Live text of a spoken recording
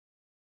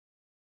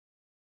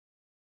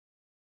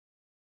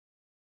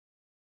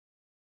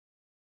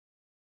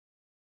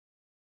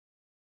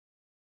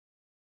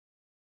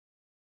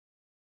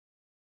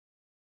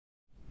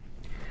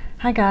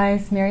Hi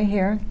guys, Mary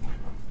here.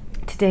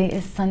 Today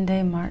is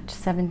Sunday, March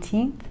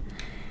 17th,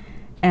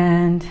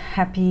 and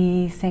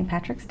happy St.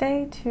 Patrick's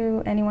Day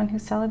to anyone who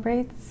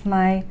celebrates.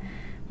 My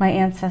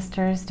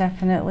ancestors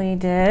definitely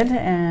did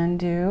and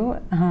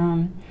do,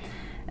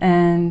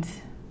 and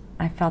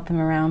I felt them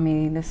around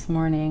me this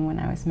morning when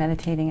I was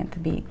meditating at the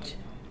beach.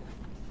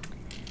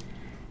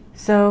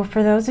 So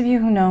for those of you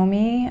who know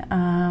me,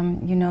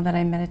 you know that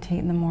I meditate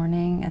in the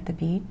morning at the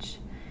beach.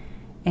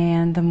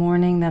 And the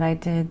morning that I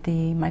did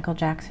the Michael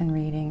Jackson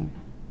reading,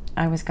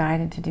 I was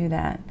guided to do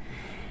that.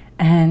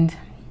 And,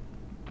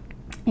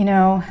 you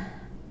know,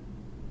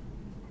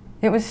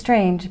 it was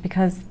strange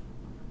because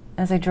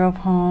as I drove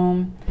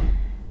home,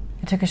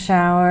 I took a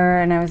shower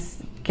and I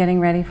was getting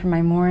ready for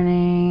my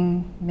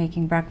morning,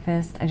 making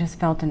breakfast. I just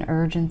felt an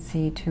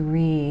urgency to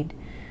read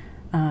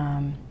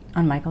on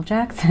Michael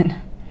Jackson.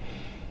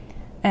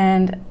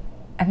 And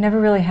I've never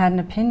really had an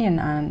opinion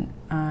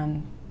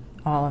on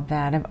all of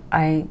that.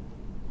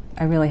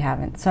 I really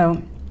haven't.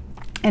 So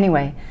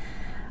anyway,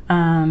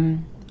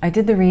 I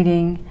did the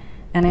reading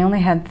and I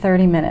only had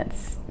 30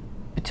 minutes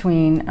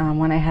between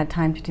when I had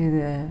time to do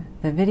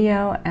the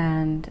video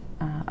and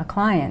a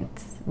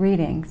client's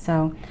reading.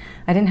 So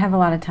I didn't have a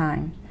lot of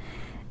time.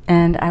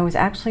 And I was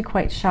actually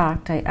quite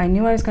shocked. I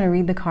knew I was going to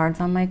read the cards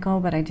on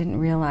Michael, but I didn't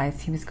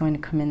realize he was going to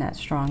come in that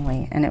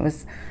strongly. And it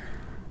was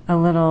a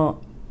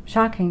little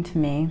shocking to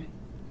me.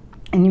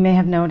 And you may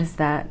have noticed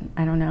that.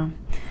 I don't know.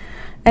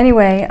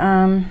 Anyway,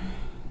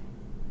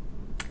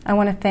 I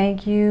want to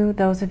thank you,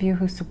 those of you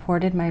who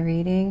supported my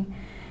reading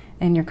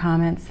and your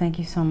comments. Thank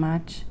you so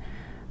much.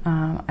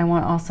 I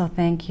want to also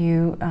thank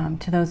you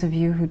to those of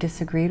you who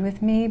disagreed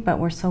with me, but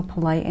were so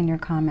polite in your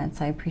comments.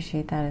 I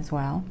appreciate that as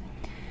well.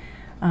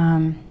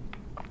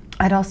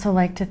 I'd also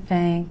like to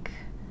thank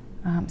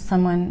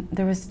someone.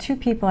 There was two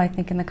people, I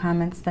think, in the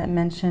comments that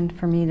mentioned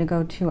for me to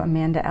go to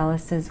Amanda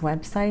Ellis's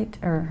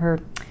website or her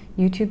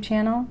YouTube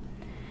channel.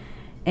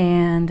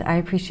 And I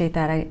appreciate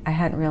that. I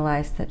hadn't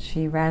realized that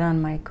she read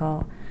on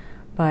Michael,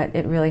 but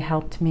it really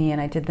helped me, and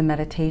I did the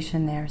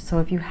meditation there. So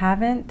if you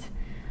haven't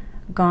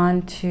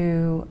gone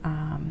to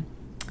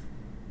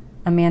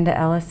Amanda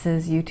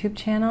Ellis's YouTube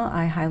channel,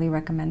 I highly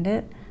recommend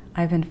it.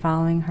 I've been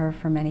following her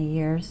for many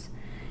years,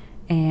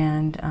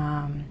 and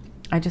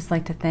I just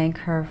like to thank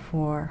her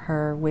for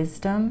her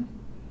wisdom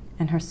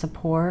and her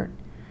support,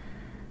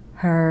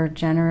 her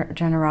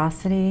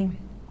generosity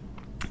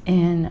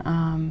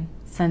in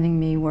sending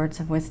me words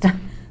of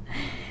wisdom.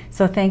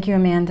 So thank you,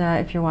 Amanda,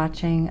 if you're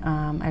watching.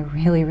 I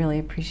really, really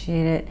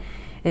appreciate it.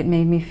 It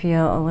made me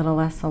feel a little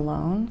less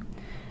alone.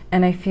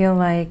 And I feel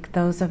like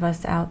those of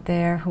us out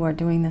there who are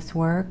doing this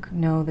work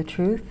know the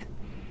truth.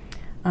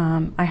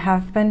 I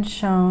have been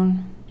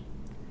shown,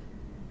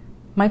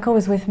 Michael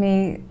was with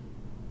me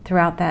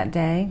throughout that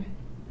day,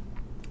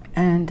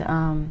 and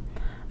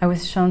I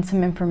was shown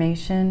some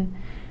information,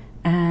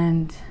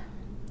 and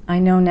I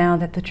know now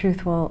that the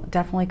truth will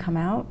definitely come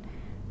out.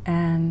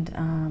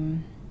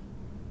 And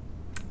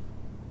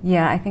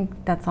yeah, I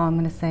think that's all I'm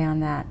going to say on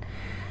that.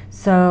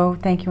 So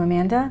thank you,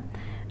 Amanda.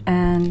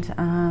 And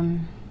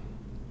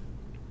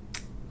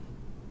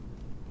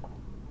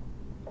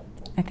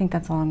I think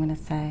that's all I'm going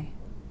to say.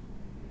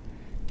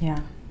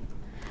 Yeah.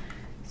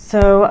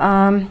 So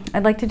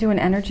I'd like to do an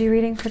energy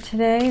reading for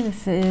today.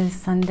 This is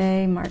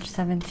Sunday, March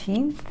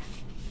 17th,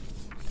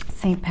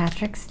 St.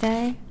 Patrick's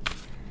Day.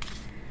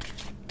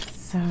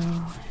 So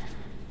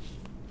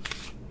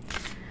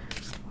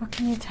what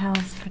can you tell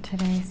us for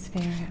today,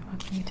 Spirit?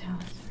 What can you tell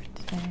us for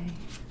today?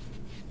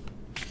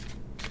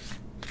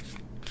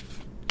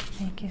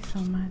 Thank you so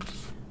much.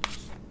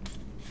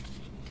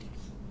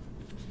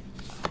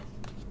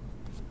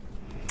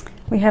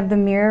 We have the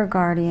Mirror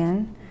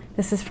Guardian.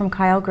 This is from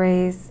Kyle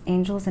Gray's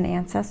Angels and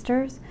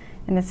Ancestors,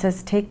 and it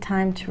says, take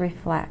time to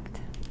reflect.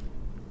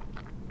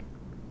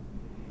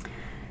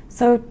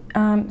 So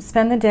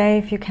spend the day,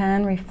 if you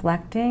can,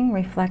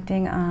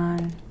 reflecting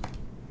on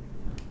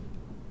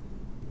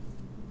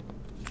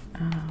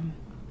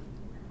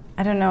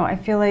I don't know, I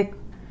feel like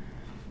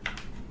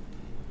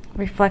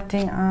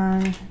reflecting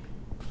on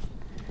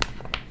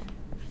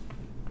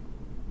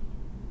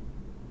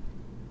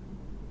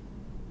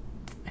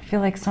I feel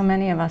like so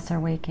many of us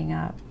are waking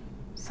up.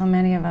 So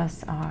many of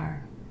us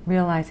are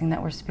realizing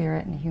that we're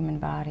spirit in a human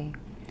body.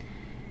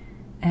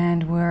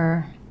 And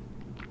a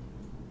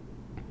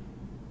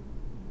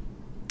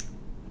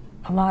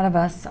lot of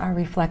us are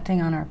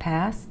reflecting on our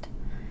past,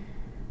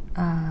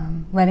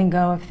 letting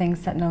go of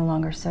things that no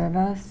longer serve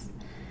us,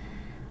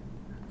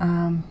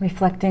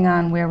 reflecting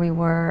on where we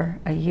were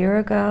a year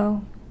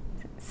ago,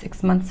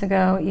 6 months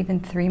ago, even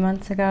 3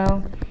 months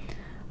ago.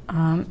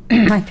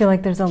 I feel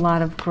like there's a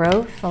lot of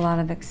growth, a lot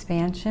of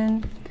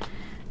expansion.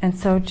 And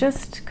so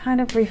just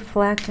kind of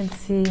reflect and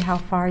see how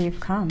far you've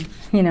come.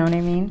 You know what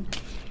I mean?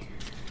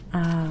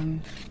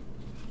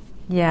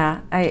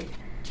 Yeah, I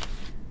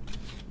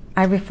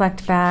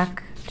reflect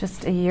back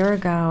just a year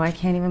ago. I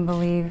can't even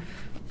believe,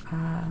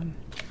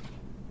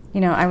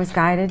 you know, I was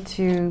guided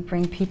to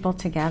bring people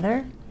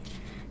together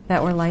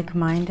that were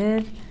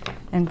like-minded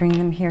and bring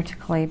them here to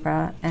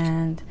Calabria.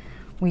 And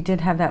we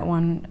did have that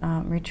one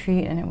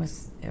retreat, and it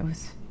was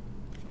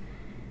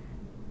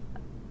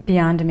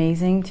beyond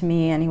amazing to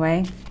me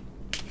anyway.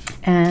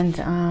 And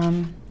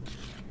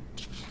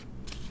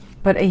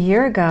but a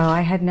year ago,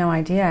 I had no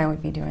idea I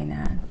would be doing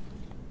that.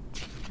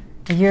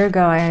 A year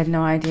ago, I had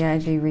no idea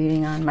I'd be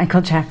reading on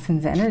Michael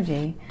Jackson's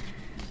energy.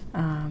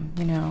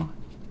 You know,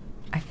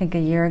 I think a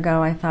year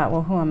ago I thought,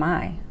 well, who am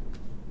I?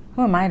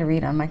 Who am I to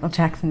read on Michael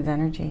Jackson's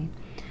energy?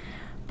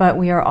 But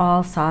we are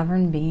all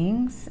sovereign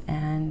beings,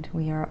 and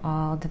we are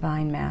all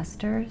divine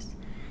masters,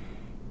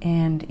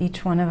 and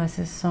each one of us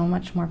is so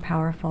much more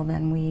powerful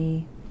than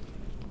we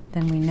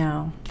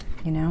know,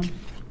 you know.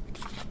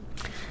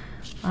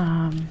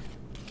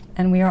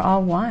 And we are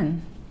all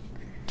one.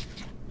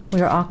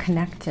 We are all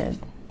connected.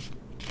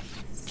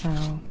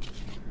 So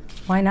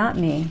why not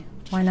me?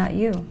 Why not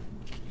you?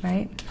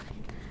 Right?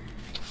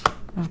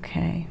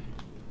 Okay.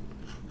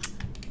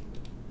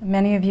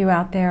 Many of you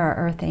out there are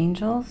earth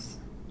angels.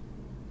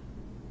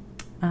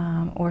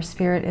 Or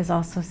Spirit is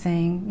also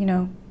saying, you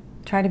know,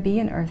 try to be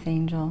an earth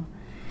angel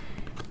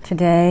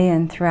today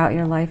and throughout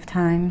your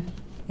lifetime.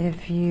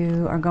 If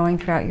you are going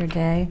throughout your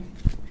day,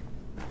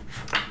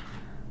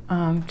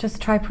 just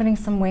try putting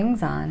some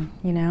wings on,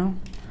 you know,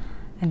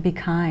 and be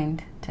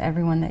kind to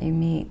everyone that you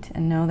meet,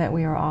 and know that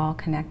we are all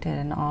connected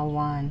and all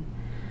one.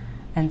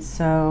 And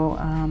so,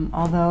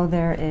 although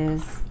there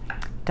is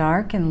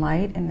dark and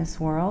light in this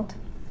world,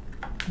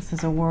 this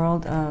is a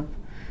world of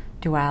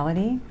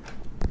duality.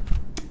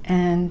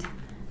 And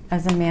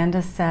as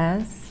Amanda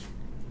says,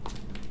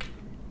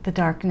 the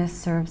darkness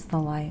serves the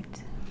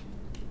light.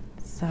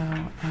 So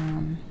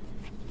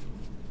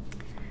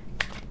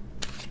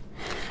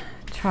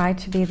try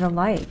to be the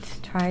light.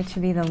 Try to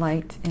be the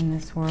light in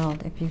this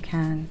world if you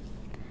can.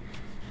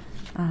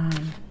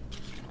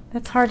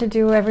 That's hard to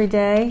do every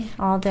day,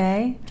 all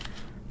day,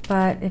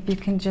 but if you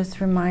can just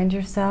remind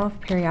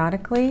yourself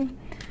periodically,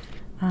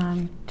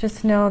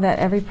 just know that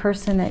every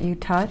person that you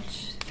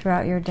touch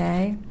throughout your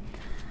day,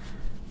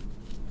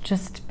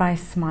 just by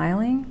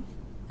smiling,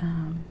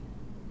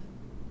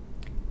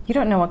 you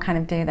don't know what kind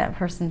of day that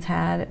person's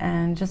had,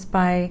 and just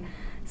by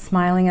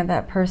smiling at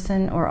that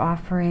person or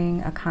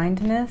offering a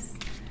kindness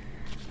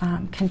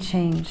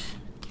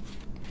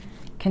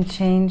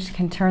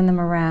can turn them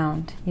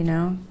around, you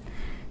know.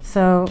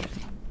 So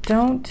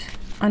don't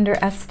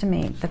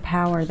underestimate the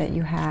power that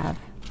you have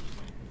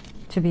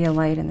to be a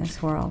light in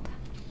this world.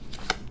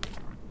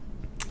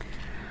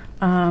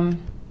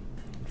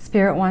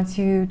 Spirit wants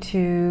you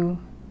to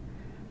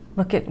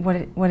look at what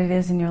it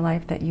is in your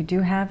life that you do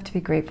have to be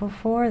grateful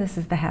for. This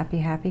is the Happy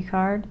Happy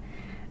card.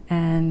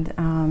 And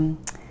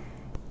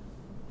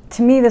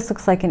to me, this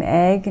looks like an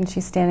egg, and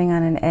she's standing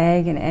on an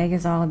egg. An egg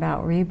is all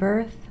about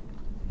rebirth.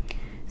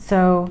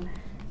 So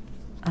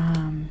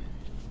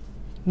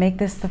make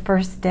this the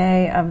first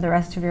day of the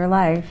rest of your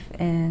life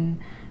in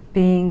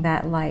being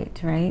that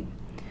light, right?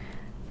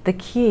 The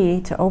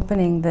key to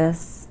opening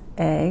this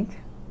egg,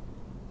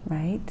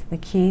 right? The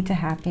key to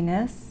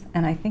happiness,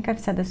 and I think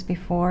I've said this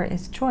before,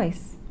 is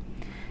choice.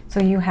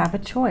 So you have a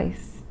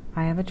choice.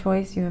 I have a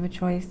choice, you have a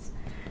choice.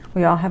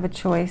 We all have a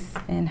choice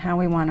in how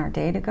we want our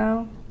day to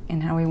go,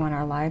 in how we want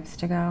our lives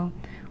to go.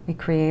 We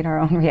create our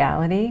own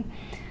reality.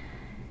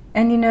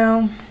 And you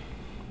know,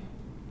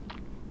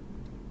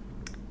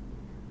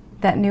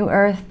 that new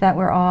earth that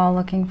we're all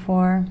looking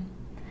for,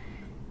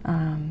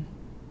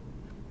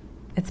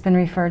 it's been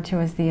referred to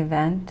as the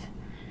event.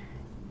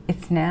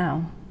 It's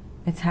now.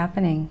 It's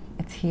happening.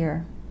 It's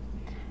here.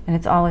 And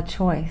it's all a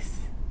choice.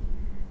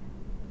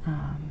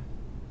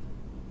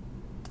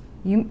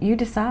 You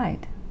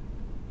decide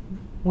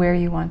where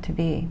you want to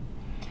be.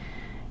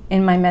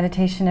 In my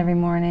meditation every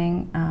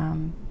morning,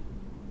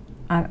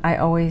 I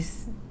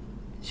always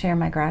share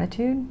my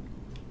gratitude,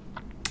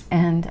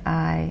 and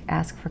I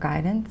ask for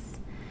guidance,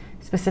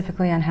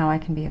 specifically on how I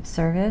can be of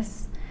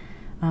service,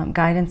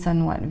 guidance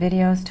on what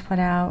videos to put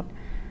out,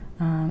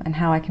 and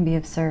how I can be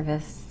of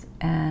service.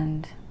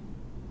 And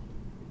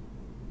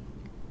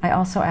I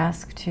also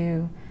ask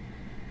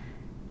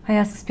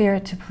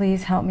Spirit to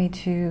please help me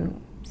to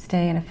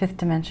stay in a fifth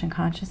dimension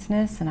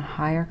consciousness and a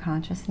higher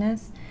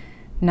consciousness.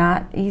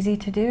 Not easy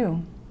to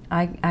do.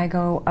 I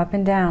go up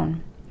and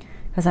down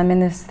because I'm in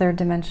this third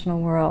dimensional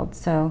world.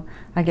 So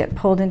I get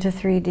pulled into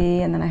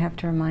 3D, and then I have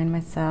to remind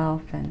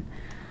myself and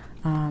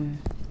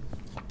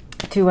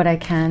do what I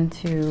can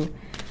to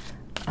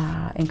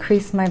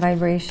increase my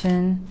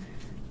vibration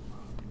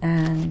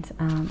and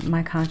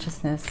my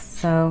consciousness.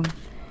 So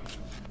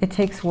it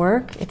takes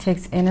work, it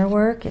takes inner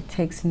work, it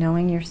takes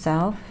knowing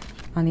yourself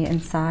on the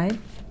inside,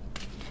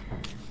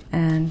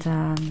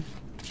 and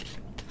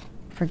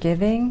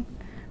forgiving,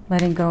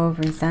 letting go of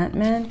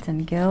resentment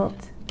and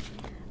guilt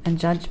and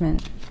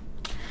judgment.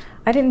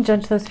 I didn't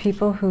judge those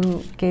people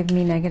who gave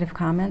me negative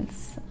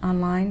comments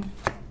online.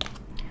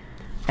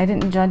 I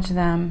didn't judge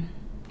them.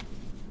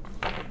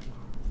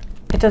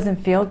 It doesn't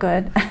feel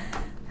good.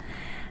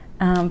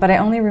 But I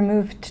only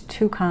removed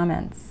 2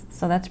 comments,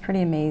 so that's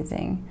pretty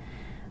amazing.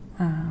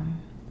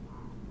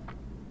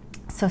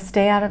 So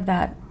stay out of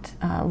that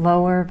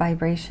lower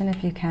vibration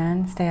if you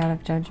can. Stay out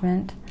of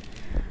judgment.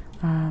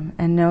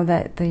 And know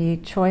that the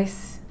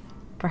choice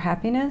for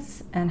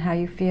happiness and how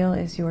you feel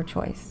is your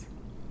choice.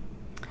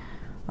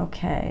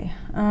 Okay.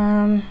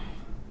 I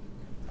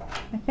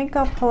think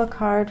I'll pull a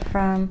card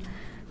from,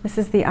 this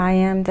is the I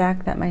Am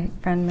deck that my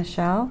friend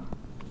Michelle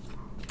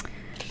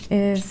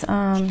is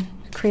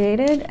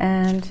created,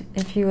 and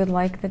if you would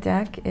like the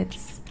deck,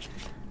 it's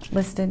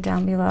listed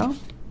down below.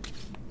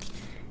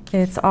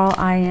 It's all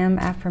I Am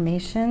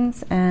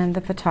affirmations, and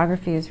the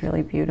photography is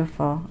really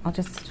beautiful. I'll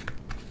just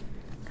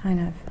kind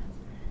of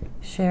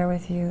share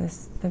with you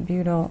the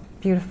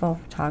beautiful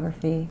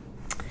photography.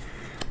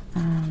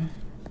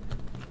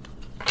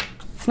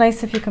 It's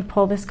nice if you can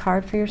pull this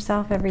card for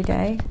yourself every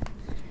day.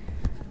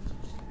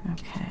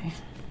 Okay.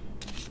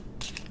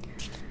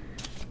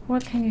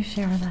 What can you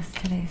share with us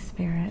today,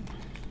 Spirit?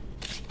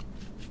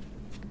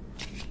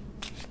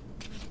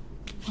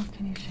 What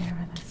can you share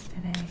with us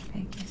today?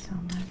 Thank you so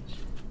much.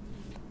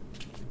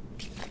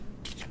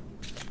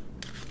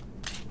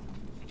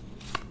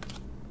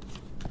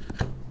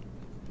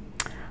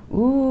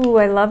 Ooh,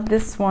 I love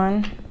this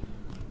one.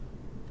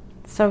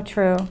 So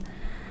true.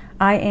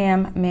 I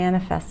am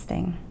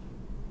manifesting.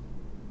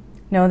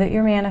 Know that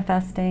you're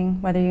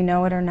manifesting, whether you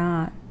know it or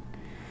not.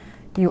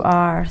 You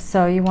are.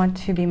 So you want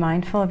to be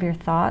mindful of your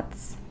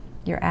thoughts,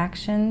 your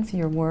actions,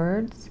 your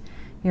words.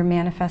 You're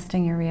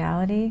manifesting your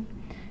reality.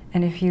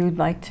 And if you'd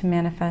like to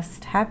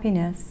manifest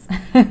happiness,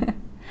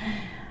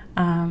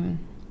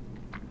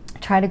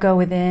 try to go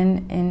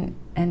within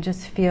and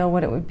just feel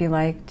what it would be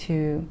like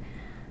to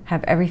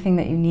have everything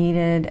that you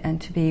needed and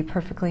to be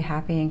perfectly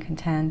happy and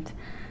content,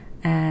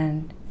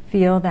 and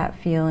feel that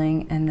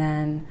feeling, and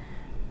then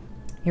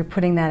you're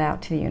putting that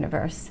out to the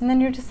universe. And then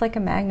you're just like a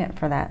magnet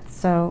for that.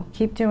 So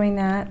keep doing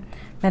that.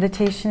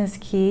 Meditation is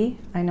key.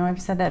 I know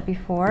I've said that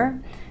before.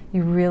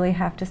 You really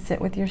have to sit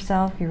with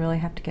yourself. You really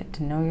have to get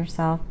to know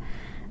yourself.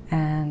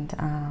 And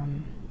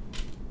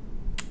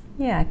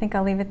yeah, I think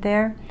I'll leave it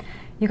there.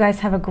 You guys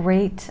have a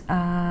great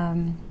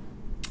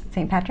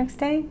St. Patrick's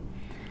Day.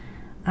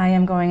 I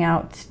am going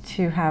out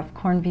to have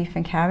corned beef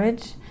and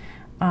cabbage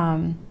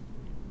and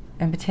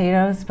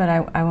potatoes, but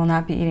I will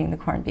not be eating the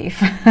corned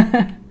beef.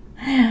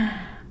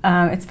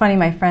 It's funny,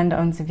 my friend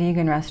owns a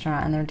vegan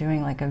restaurant, and they're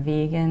doing like a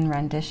vegan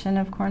rendition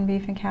of corned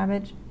beef and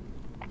cabbage,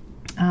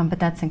 but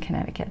that's in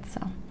Connecticut.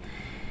 So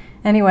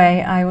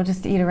anyway, I will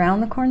just eat around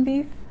the corned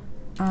beef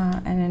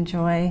and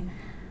enjoy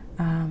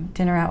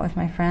dinner out with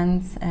my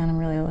friends, and I'm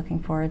really looking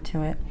forward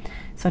to it.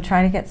 So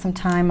try to get some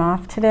time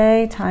off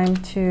today, time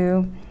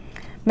to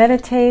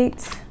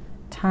meditate,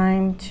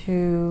 time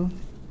to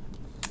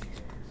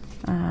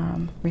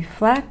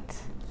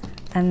reflect,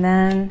 and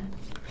then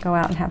go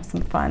out and have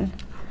some fun.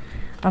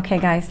 Okay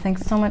guys,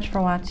 thanks so much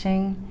for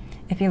watching.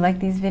 If you like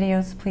these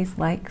videos, please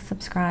like,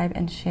 subscribe,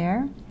 and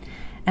share.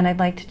 And I'd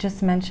like to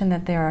just mention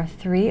that there are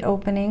 3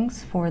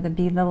 openings for the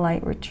Be the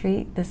Light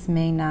Retreat this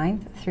May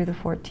 9th through the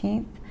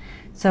 14th.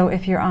 So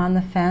if you're on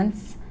the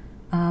fence,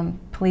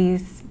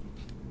 please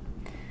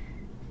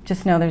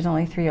just know there's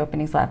only 3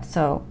 openings left.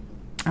 So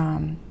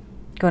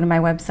go to my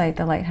website,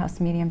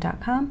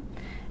 thelighthousemedium.com,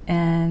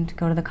 and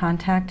go to the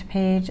contact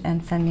page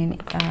and send me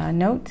a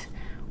note.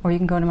 Or you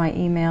can go to my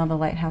email,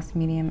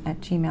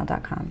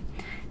 thelighthousemedium@gmail.com.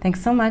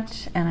 Thanks so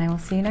much, and I will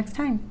see you next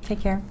time. Take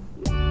care.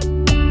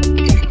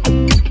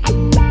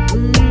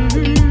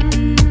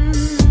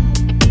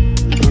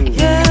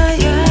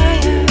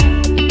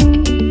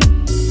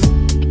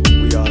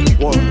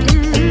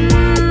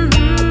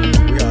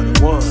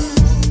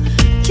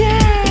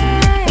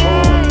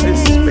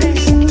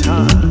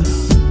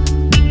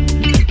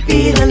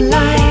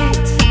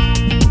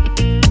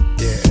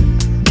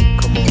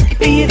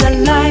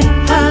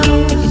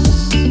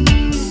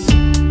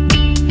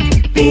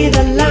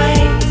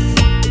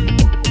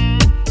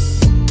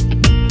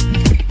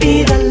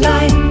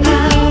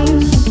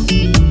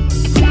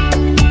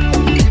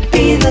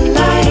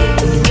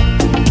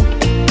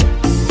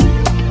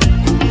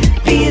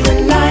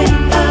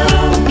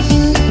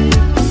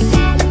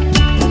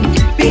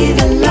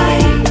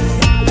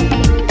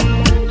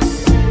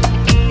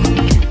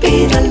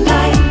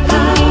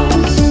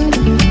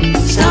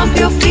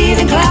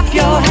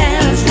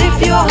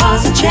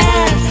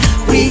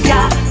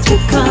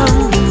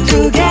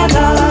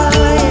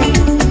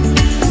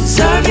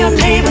 Serve your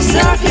neighbor,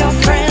 serve your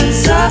friends,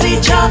 serve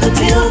each other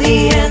till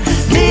the end.